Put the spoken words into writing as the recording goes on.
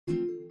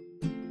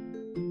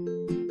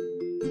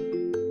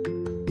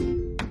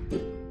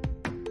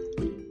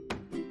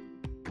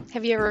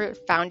Have you ever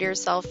found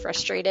yourself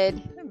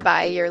frustrated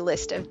by your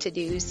list of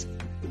to-dos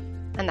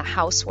and the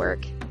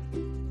housework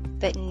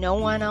that no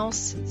one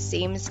else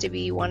seems to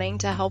be wanting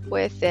to help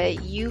with,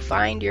 that you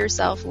find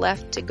yourself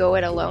left to go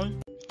it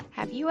alone?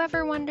 Have you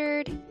ever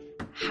wondered,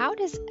 how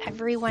does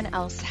everyone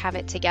else have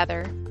it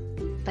together,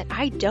 but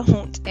I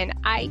don't and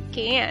I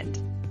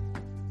can't?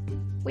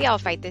 We all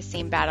fight this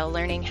same battle,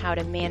 learning how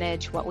to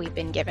manage what we've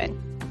been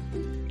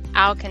given.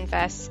 I'll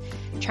confess,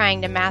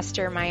 trying to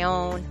master my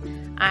own,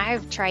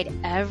 I've tried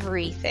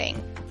everything.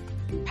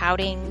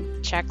 Pouting,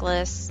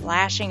 checklists,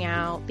 lashing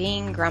out,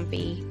 being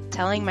grumpy,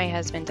 telling my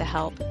husband to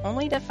help,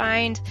 only to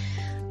find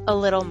a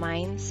little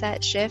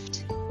mindset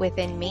shift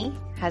within me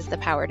has the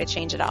power to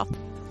change it all.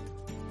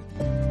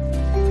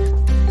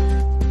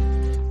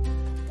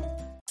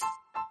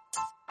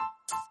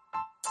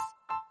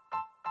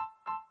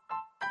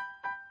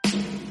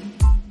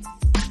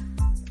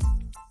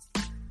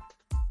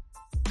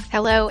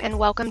 Hello and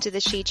welcome to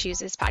the She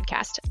Chooses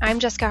podcast. I'm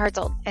Jessica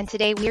Hartzold, and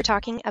today we are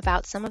talking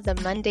about some of the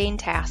mundane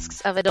tasks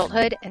of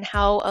adulthood and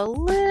how a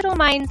little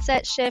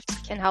mindset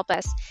shift can help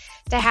us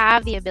to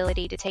have the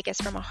ability to take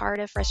us from a heart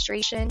of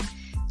frustration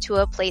to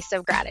a place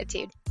of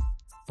gratitude.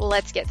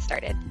 Let's get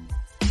started.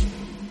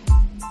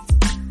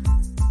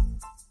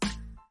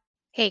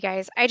 Hey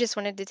guys, I just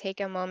wanted to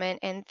take a moment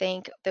and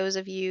thank those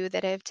of you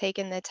that have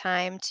taken the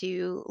time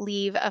to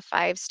leave a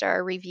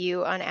 5-star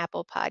review on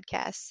Apple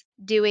Podcasts.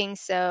 Doing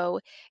so,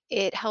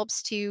 it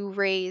helps to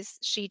raise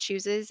She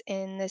Chooses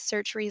in the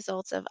search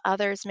results of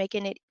others,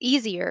 making it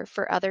easier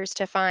for others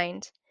to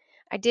find.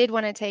 I did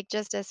want to take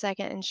just a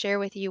second and share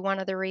with you one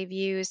of the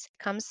reviews.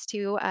 It comes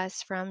to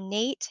us from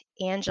Nate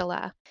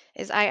Angela.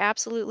 Is I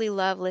absolutely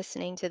love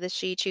listening to the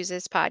She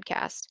Chooses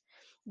podcast.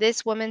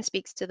 This woman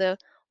speaks to the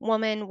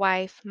woman,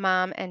 wife,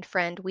 mom, and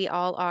friend we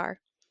all are.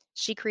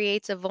 She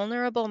creates a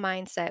vulnerable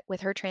mindset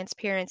with her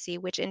transparency,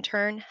 which in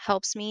turn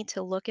helps me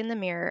to look in the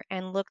mirror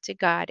and look to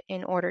God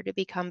in order to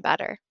become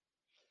better.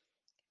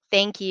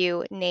 Thank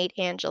you, Nate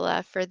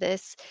Angela, for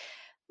this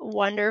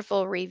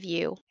wonderful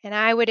review. And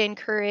I would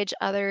encourage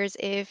others,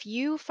 if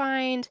you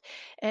find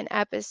an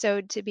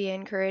episode to be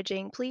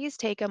encouraging, please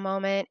take a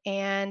moment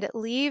and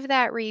leave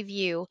that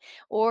review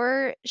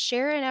or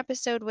share an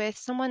episode with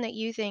someone that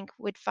you think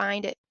would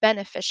find it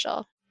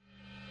beneficial.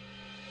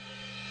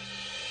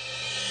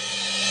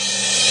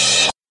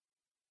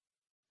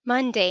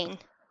 Mundane.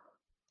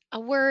 A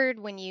word,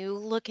 when you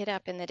look it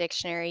up in the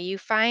dictionary, you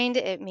find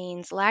it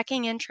means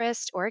lacking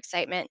interest or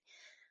excitement,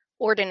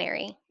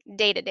 ordinary,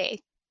 day to day.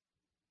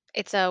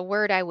 It's a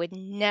word I would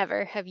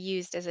never have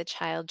used as a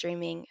child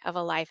dreaming of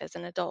a life as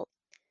an adult.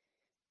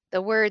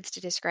 The words to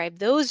describe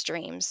those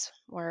dreams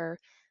were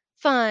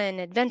fun,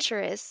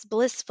 adventurous,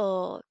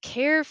 blissful,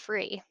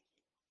 carefree,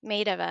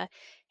 made of a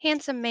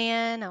handsome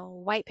man, a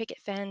white picket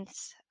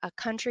fence, a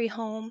country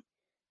home,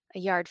 a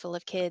yard full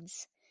of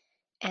kids,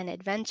 and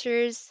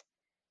adventures,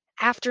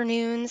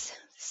 afternoons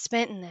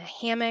spent in a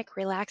hammock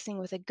relaxing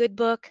with a good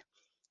book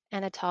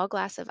and a tall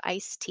glass of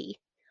iced tea.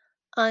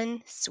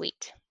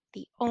 Unsweet,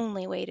 the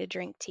only way to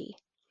drink tea.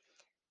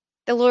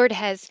 The Lord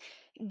has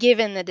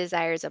given the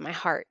desires of my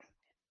heart.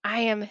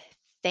 I am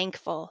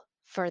thankful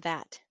for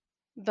that.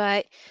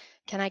 But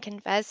can I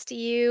confess to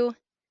you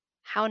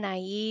how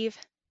naive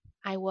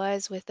I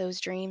was with those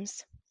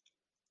dreams?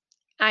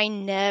 I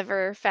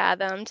never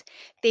fathomed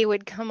they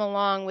would come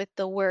along with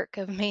the work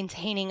of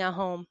maintaining a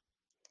home.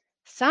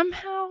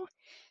 Somehow,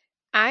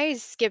 I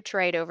skipped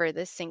right over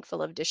the sink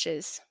full of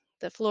dishes,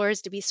 the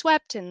floors to be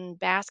swept, and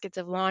baskets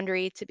of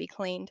laundry to be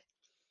cleaned.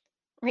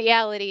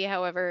 Reality,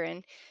 however,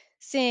 and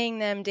seeing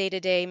them day to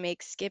day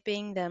makes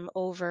skipping them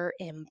over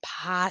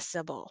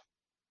impossible.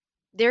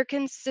 They're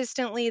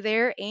consistently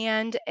there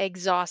and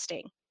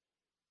exhausting.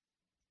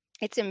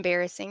 It's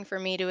embarrassing for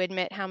me to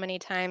admit how many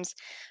times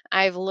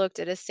I've looked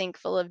at a sink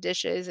full of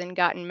dishes and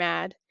gotten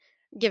mad,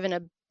 given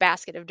a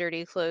basket of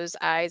dirty clothes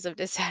eyes of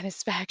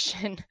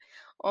dissatisfaction,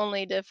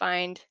 only to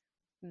find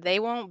they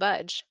won't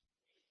budge.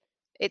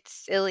 It's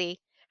silly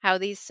how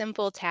these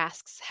simple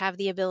tasks have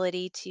the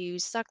ability to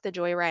suck the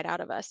joy right out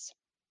of us.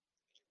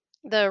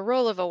 The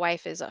role of a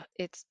wife is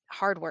it's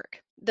hard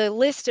work. The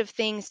list of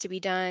things to be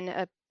done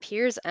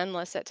appears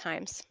endless at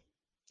times.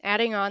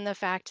 Adding on the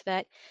fact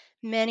that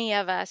many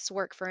of us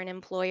work for an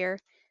employer,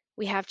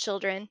 we have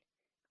children,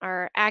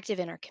 are active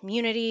in our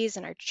communities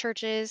and our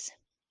churches,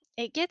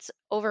 it gets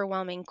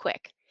overwhelming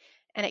quick.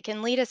 And it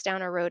can lead us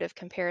down a road of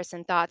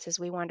comparison thoughts as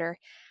we wonder,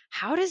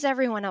 how does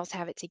everyone else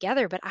have it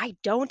together, but I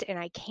don't and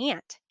I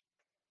can't?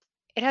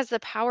 It has the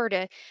power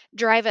to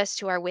drive us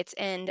to our wits'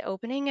 end,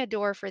 opening a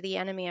door for the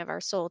enemy of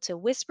our soul to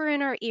whisper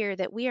in our ear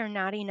that we are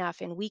not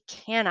enough and we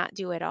cannot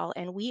do it all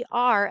and we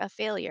are a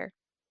failure.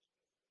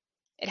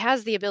 It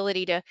has the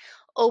ability to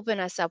open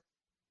us up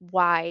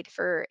wide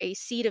for a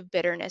seed of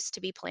bitterness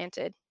to be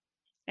planted.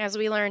 As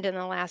we learned in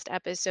the last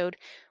episode,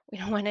 we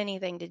don't want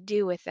anything to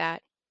do with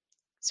that.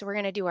 So we're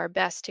going to do our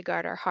best to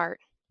guard our heart.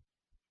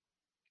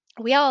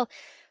 We all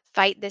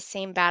fight this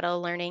same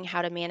battle learning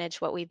how to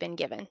manage what we've been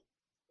given.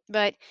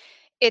 But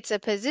it's a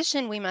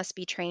position we must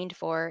be trained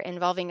for,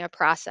 involving a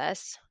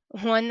process,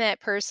 one that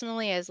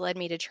personally has led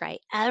me to try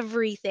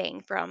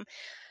everything from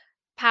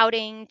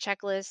pouting,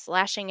 checklists,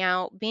 lashing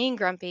out, being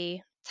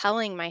grumpy,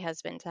 telling my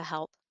husband to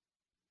help,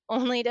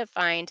 only to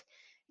find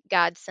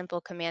God's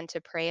simple command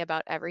to pray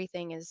about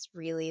everything is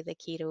really the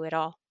key to it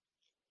all.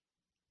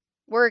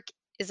 Work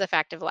is a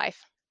fact of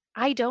life.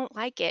 I don't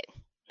like it.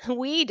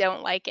 We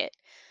don't like it,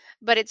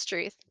 but it's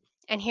truth.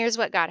 And here's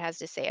what God has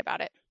to say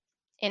about it.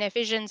 In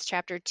Ephesians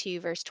chapter 2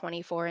 verse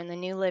 24 in the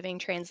New Living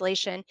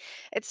Translation,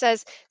 it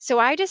says, "So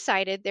I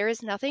decided there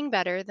is nothing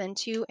better than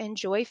to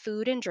enjoy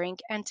food and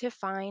drink and to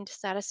find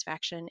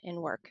satisfaction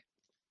in work."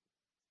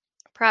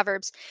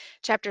 Proverbs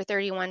chapter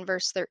 31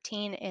 verse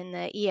 13 in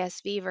the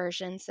ESV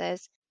version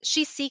says,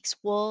 "She seeks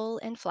wool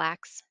and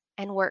flax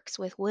and works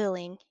with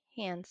willing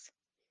hands."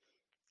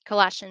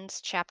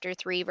 Colossians chapter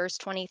 3 verse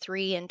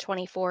 23 and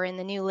 24 in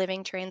the New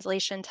Living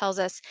Translation tells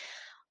us,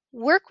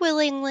 "Work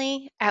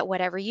willingly at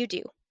whatever you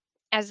do,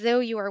 as though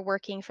you are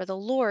working for the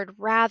Lord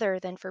rather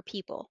than for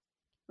people.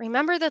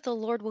 Remember that the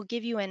Lord will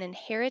give you an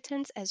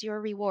inheritance as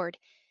your reward,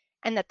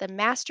 and that the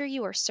master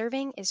you are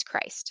serving is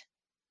Christ."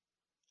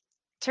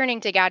 Turning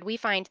to God, we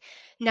find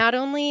not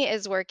only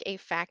is work a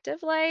fact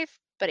of life,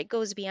 but it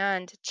goes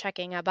beyond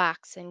checking a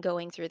box and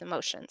going through the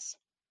motions.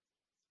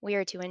 We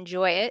are to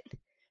enjoy it,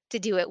 to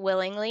do it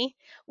willingly,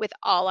 with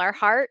all our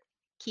heart,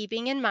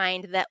 keeping in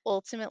mind that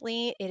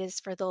ultimately it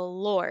is for the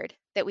Lord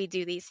that we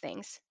do these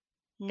things,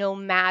 no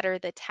matter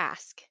the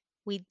task.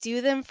 We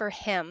do them for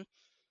Him,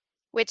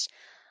 which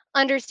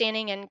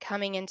understanding and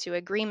coming into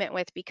agreement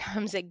with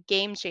becomes a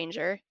game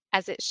changer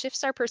as it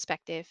shifts our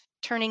perspective,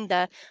 turning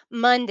the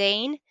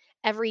mundane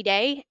every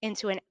day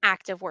into an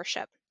act of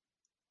worship.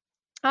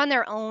 On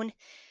their own,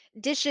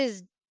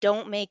 dishes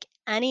don't make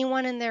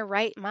anyone in their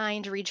right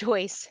mind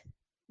rejoice.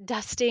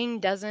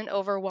 Dusting doesn't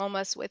overwhelm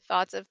us with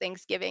thoughts of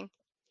Thanksgiving.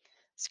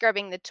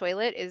 Scrubbing the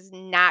toilet is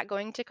not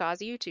going to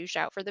cause you to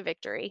shout for the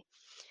victory.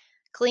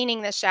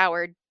 Cleaning the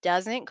shower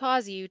doesn't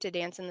cause you to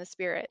dance in the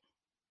spirit.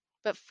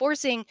 But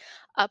forcing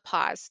a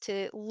pause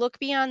to look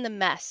beyond the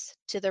mess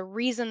to the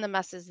reason the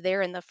mess is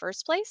there in the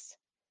first place,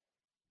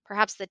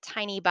 perhaps the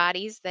tiny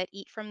bodies that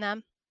eat from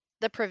them,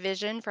 the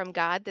provision from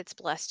God that's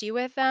blessed you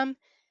with them,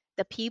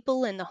 the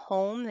people in the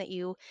home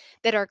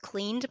that are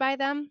cleaned by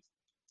them,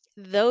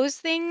 those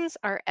things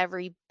are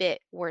every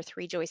bit worth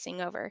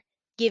rejoicing over,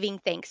 giving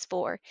thanks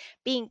for,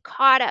 being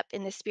caught up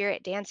in the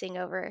spirit dancing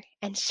over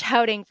and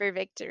shouting for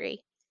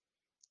victory,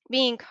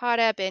 being caught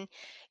up in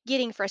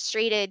getting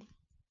frustrated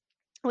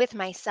with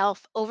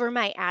myself over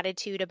my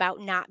attitude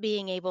about not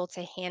being able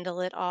to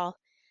handle it all.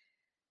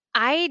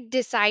 I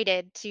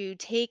decided to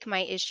take my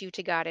issue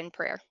to God in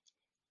prayer.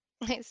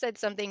 I said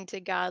something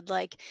to God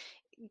like,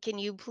 "Can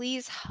you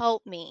please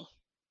help me?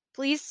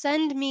 Please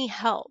send me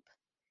help.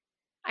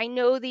 I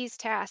know these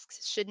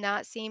tasks should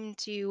not seem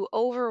to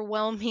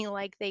overwhelm me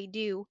like they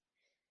do,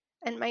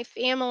 and my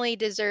family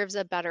deserves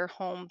a better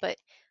home, but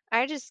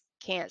I just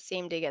can't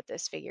seem to get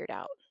this figured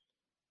out."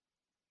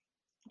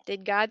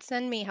 Did God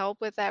send me help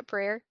with that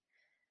prayer?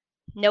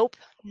 Nope,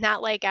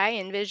 not like I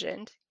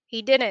envisioned.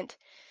 He didn't.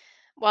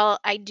 While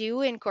I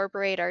do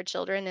incorporate our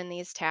children in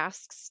these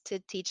tasks to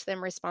teach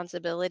them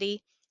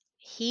responsibility,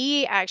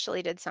 He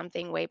actually did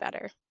something way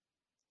better.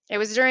 It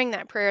was during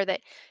that prayer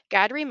that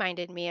God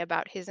reminded me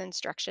about his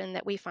instruction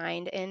that we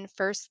find in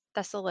First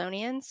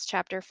Thessalonians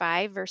chapter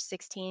 5 verse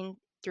 16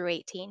 through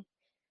 18. It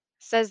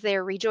says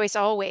there, "Rejoice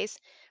always,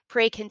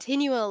 pray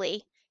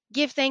continually,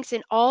 give thanks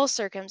in all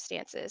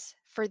circumstances,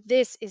 for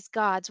this is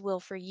God's will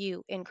for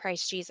you in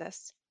Christ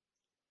Jesus."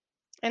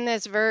 In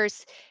this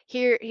verse,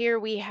 here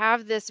we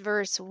have this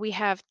verse, we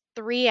have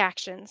three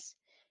actions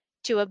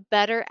to a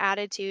better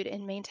attitude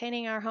in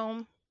maintaining our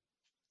home.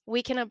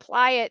 We can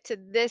apply it to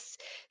this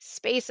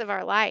space of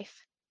our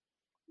life.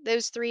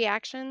 Those three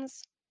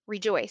actions: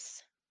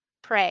 rejoice,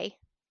 pray,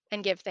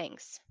 and give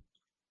thanks.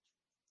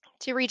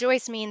 To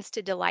rejoice means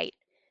to delight.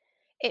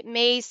 It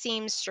may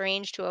seem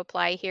strange to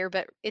apply here,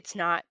 but it's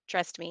not,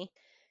 trust me.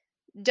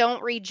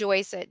 Don't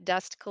rejoice at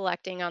dust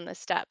collecting on the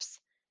steps,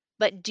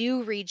 but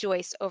do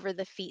rejoice over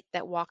the feet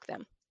that walk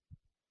them.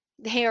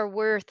 They are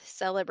worth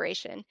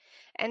celebration,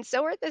 and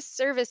so are the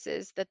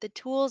services that the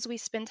tools we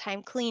spend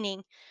time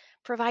cleaning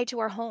provide to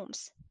our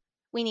homes.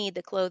 We need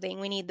the clothing,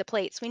 we need the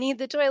plates, we need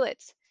the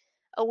toilets.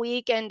 A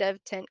weekend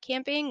of tent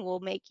camping will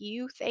make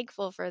you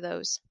thankful for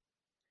those.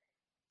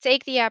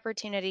 Take the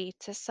opportunity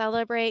to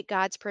celebrate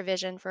God's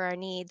provision for our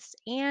needs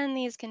and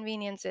these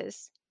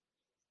conveniences.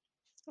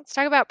 Let's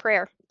talk about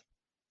prayer.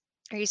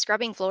 Are you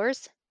scrubbing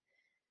floors?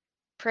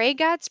 Pray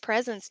God's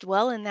presence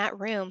dwell in that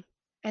room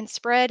and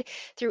spread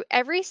through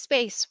every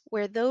space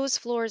where those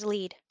floors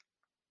lead.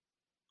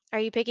 Are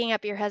you picking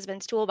up your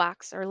husband's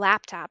toolbox or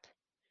laptop?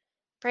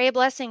 Pray a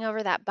blessing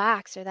over that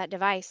box or that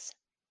device.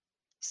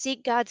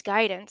 Seek God's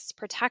guidance,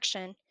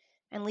 protection,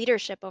 and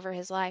leadership over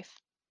his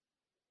life.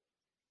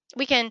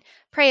 We can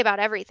pray about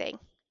everything.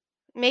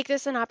 Make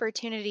this an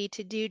opportunity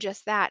to do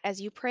just that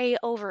as you pray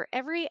over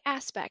every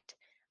aspect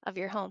of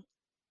your home.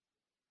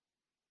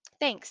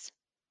 Thanks.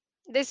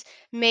 This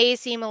may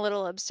seem a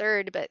little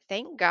absurd, but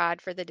thank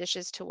God for the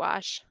dishes to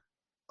wash,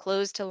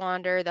 clothes to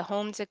launder, the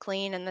home to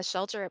clean, and the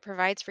shelter it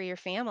provides for your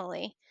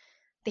family.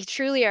 They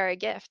truly are a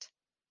gift,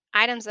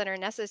 items that are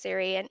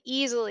necessary and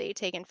easily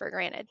taken for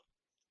granted.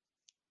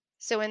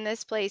 So in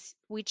this place,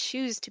 we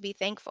choose to be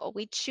thankful.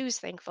 We choose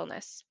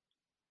thankfulness.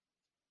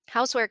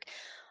 Housework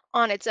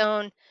on its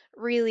own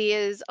really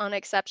is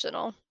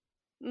unexceptional.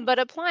 But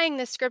applying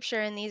this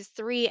scripture in these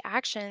three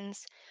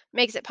actions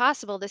makes it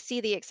possible to see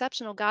the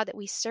exceptional God that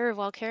we serve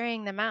while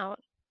carrying them out.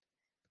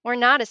 We're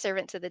not a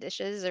servant to the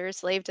dishes or a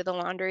slave to the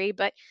laundry,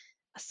 but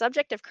a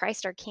subject of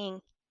Christ our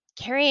King,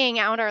 carrying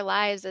out our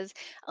lives as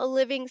a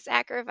living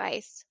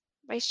sacrifice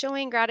by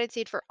showing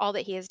gratitude for all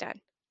that He has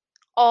done.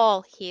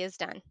 All He has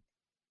done.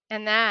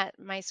 And that,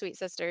 my sweet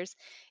sisters,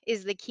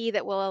 is the key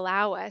that will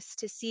allow us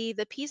to see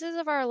the pieces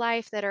of our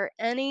life that are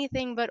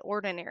anything but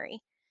ordinary,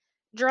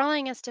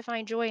 drawing us to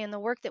find joy in the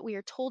work that we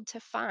are told to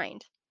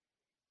find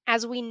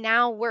as we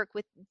now work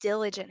with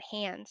diligent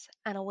hands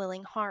and a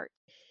willing heart.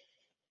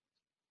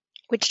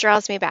 Which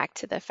draws me back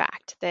to the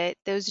fact that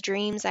those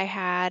dreams I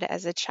had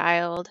as a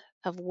child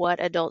of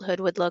what adulthood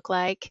would look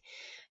like,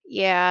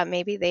 yeah,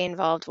 maybe they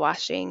involved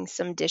washing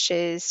some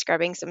dishes,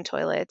 scrubbing some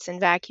toilets,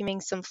 and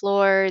vacuuming some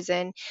floors,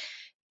 and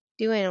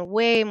doing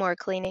way more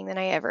cleaning than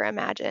I ever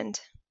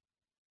imagined.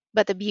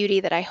 But the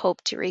beauty that I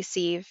hope to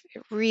receive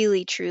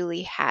really,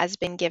 truly has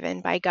been given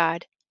by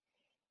God.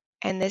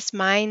 And this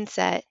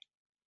mindset,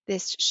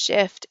 this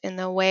shift in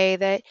the way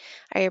that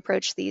I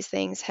approach these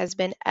things has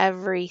been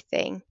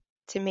everything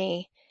to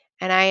me.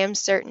 And I am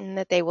certain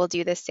that they will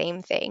do the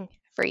same thing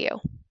for you.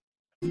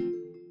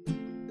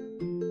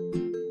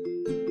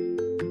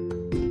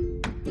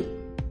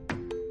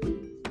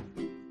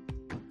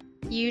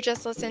 You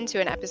just listened to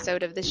an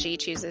episode of the She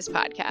Chooses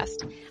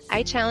podcast.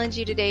 I challenge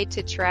you today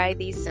to try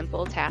these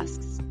simple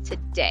tasks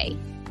today.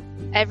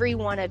 Every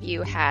one of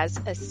you has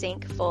a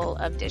sink full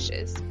of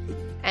dishes.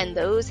 And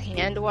those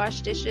hand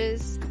washed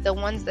dishes, the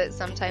ones that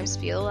sometimes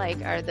feel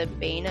like are the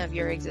bane of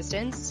your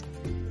existence,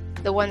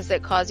 the ones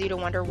that cause you to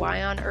wonder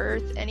why on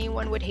earth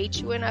anyone would hate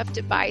you enough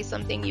to buy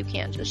something you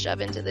can't just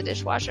shove into the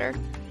dishwasher,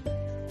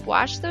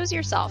 wash those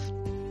yourself,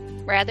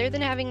 rather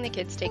than having the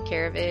kids take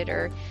care of it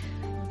or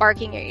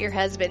barking at your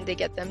husband to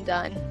get them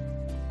done.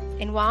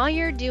 And while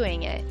you're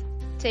doing it,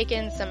 take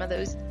in some of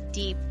those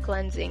deep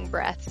cleansing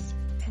breaths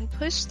and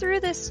push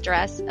through the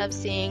stress of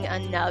seeing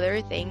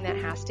another thing that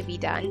has to be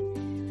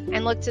done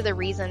and look to the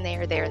reason they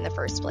are there in the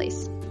first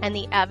place and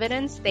the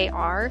evidence they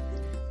are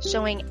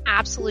showing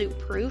absolute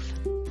proof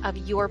of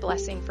your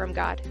blessing from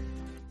God.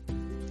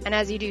 And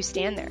as you do,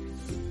 stand there.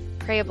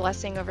 Pray a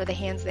blessing over the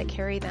hands that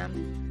carry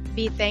them.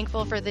 Be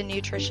thankful for the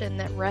nutrition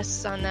that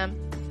rests on them.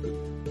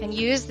 And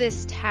use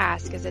this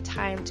task as a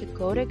time to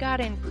go to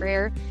God in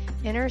prayer,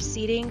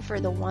 interceding for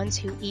the ones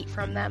who eat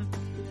from them.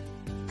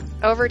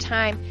 Over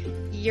time,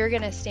 you're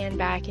going to stand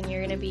back and you're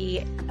going to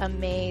be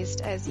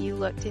amazed as you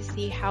look to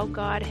see how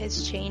God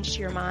has changed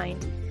your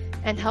mind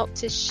and helped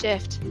to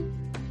shift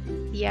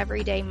the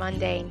everyday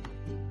mundane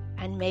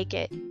and make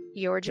it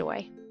your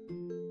joy.